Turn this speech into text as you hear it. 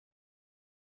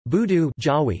Budu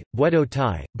Jawi, Buedo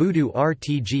Thai, Budu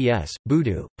Rtgs,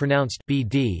 Budu, pronounced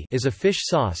BD, is a fish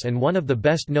sauce and one of the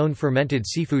best-known fermented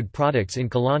seafood products in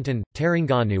Kelantan,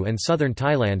 Terengganu and southern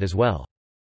Thailand as well.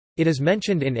 It is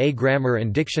mentioned in A Grammar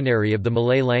and Dictionary of the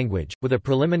Malay Language, with a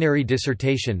preliminary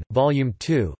dissertation, Volume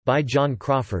 2, by John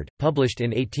Crawford, published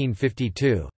in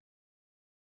 1852.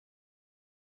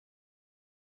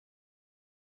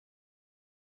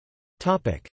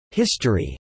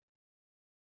 History.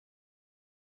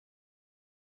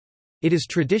 It is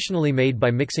traditionally made by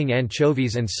mixing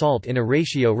anchovies and salt in a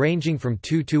ratio ranging from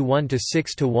 2:1 to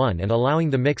 6:1 and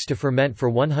allowing the mix to ferment for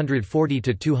 140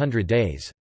 to 200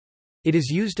 days. It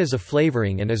is used as a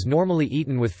flavoring and is normally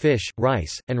eaten with fish,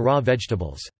 rice, and raw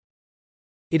vegetables.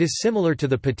 It is similar to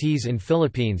the patis in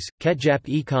Philippines, ketjap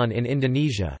ikan in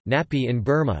Indonesia, napi in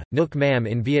Burma, nuk mam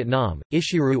in Vietnam,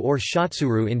 ishiru or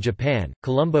shatsuru in Japan,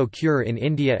 columbo cure in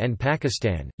India and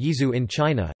Pakistan, yizu in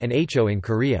China, and acho in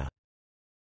Korea.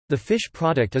 The fish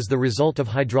product is the result of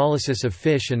hydrolysis of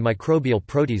fish and microbial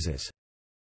proteases.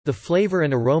 The flavor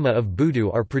and aroma of budu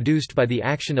are produced by the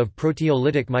action of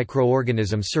proteolytic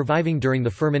microorganisms surviving during the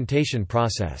fermentation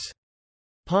process.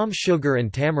 Palm sugar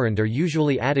and tamarind are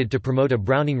usually added to promote a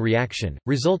browning reaction,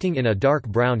 resulting in a dark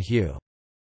brown hue.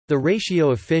 The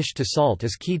ratio of fish to salt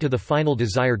is key to the final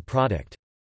desired product.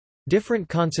 Different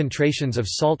concentrations of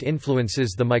salt influences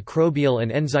the microbial and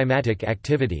enzymatic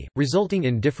activity, resulting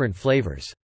in different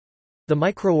flavors. The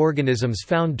microorganisms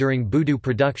found during budu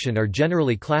production are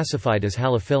generally classified as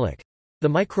halophilic. The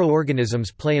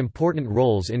microorganisms play important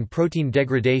roles in protein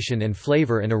degradation and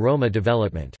flavor and aroma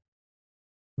development.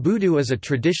 Budu is a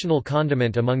traditional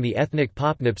condiment among the ethnic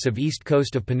Popnips of east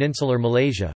coast of peninsular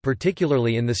Malaysia,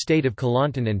 particularly in the state of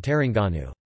Kelantan and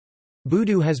Terengganu.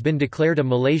 Budu has been declared a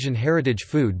Malaysian heritage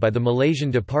food by the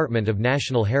Malaysian Department of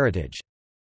National Heritage.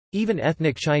 Even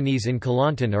ethnic Chinese in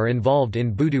Kelantan are involved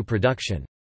in budu production.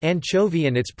 Anchovy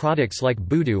and its products like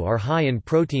budu are high in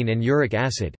protein and uric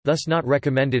acid, thus not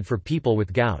recommended for people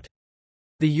with gout.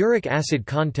 The uric acid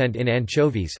content in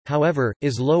anchovies, however,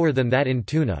 is lower than that in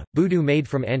tuna. Budu made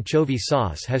from anchovy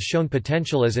sauce has shown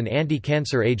potential as an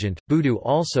anti-cancer agent. Budu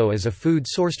also as a food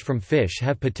sourced from fish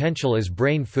have potential as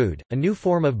brain food. A new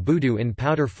form of budu in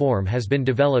powder form has been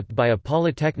developed by a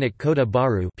Polytechnic Kota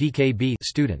Baru (PKB)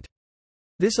 student.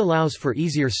 This allows for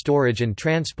easier storage and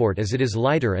transport as it is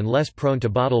lighter and less prone to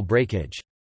bottle breakage.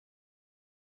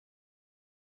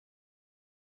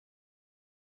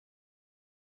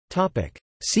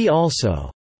 See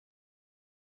also: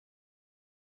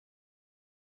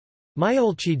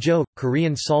 Myeolchijo,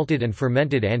 Korean salted and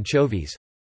fermented anchovies.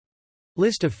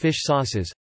 List of fish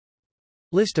sauces.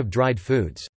 List of dried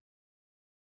foods.